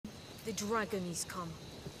The dragon is come.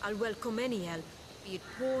 I'll welcome any help, be it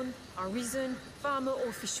pawn, artisan, farmer,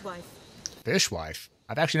 or fishwife. Fishwife?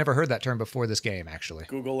 I've actually never heard that term before this game, actually.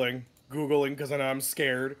 Googling, because I know I'm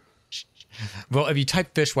scared. Well, if you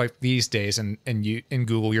type fishwife these days in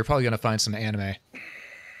Google, you're probably going to find some anime.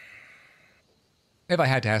 If I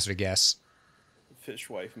had to hazard a guess.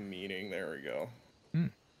 Fishwife meaning, there we go.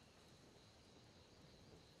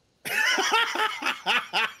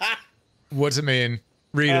 What's it mean?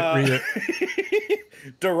 Read it.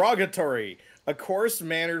 Derogatory. A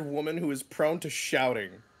coarse-mannered woman who is prone to shouting.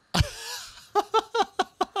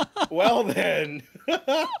 Well then.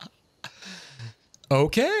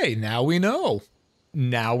 Okay, now we know.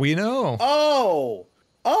 Now we know. Oh,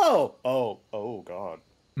 God.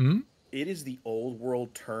 Hmm? It is the old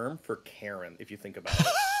world term for Karen, if you think about it.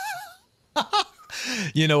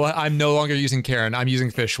 You know what? I'm no longer using Karen. I'm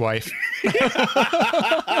using fishwife.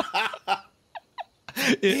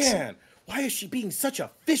 Man, why is she being such a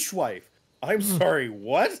fishwife? I'm sorry,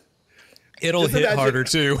 what? It'll hit harder,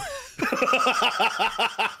 too.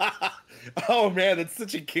 Oh, man, that's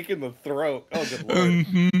such a kick in the throat. Oh, good lord.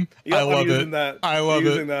 Yep, I love it. That. I love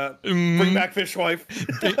using that. Bring back fishwife.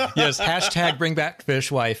 Yes, hashtag bring back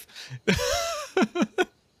fishwife.